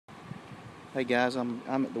Hey guys, I'm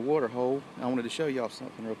at the water hole. I wanted to show y'all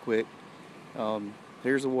something real quick.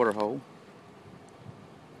 Here's the water hole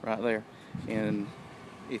right there, and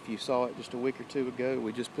if you saw it just a week or two ago,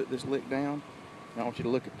 we just put this lick down. And I want you to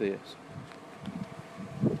look at this.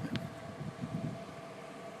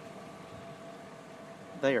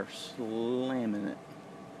 They are slamming it.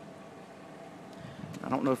 I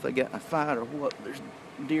don't know if they got in a fight or what. There's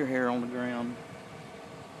deer hair on the ground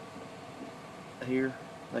here.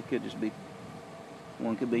 That could just be,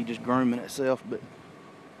 one could be just grooming itself, but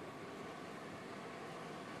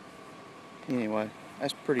anyway,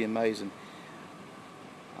 that's pretty amazing.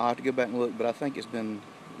 I'll have to go back and look, but I think it's been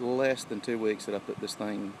less than 2 weeks that I put this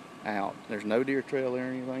thing out. There's no deer trail or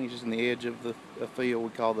anything. It's just in the edge of the field we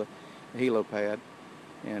call the helipad,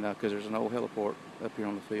 and because there's an old heliport up here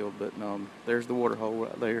on the field. But there's the water hole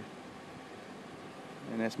right there,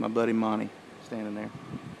 and that's my buddy Monty standing there.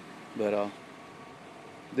 But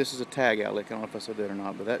this is a tag outlet. I don't know if I said that or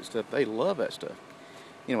not, but that stuff, they love that stuff.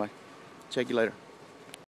 Anyway, check you later.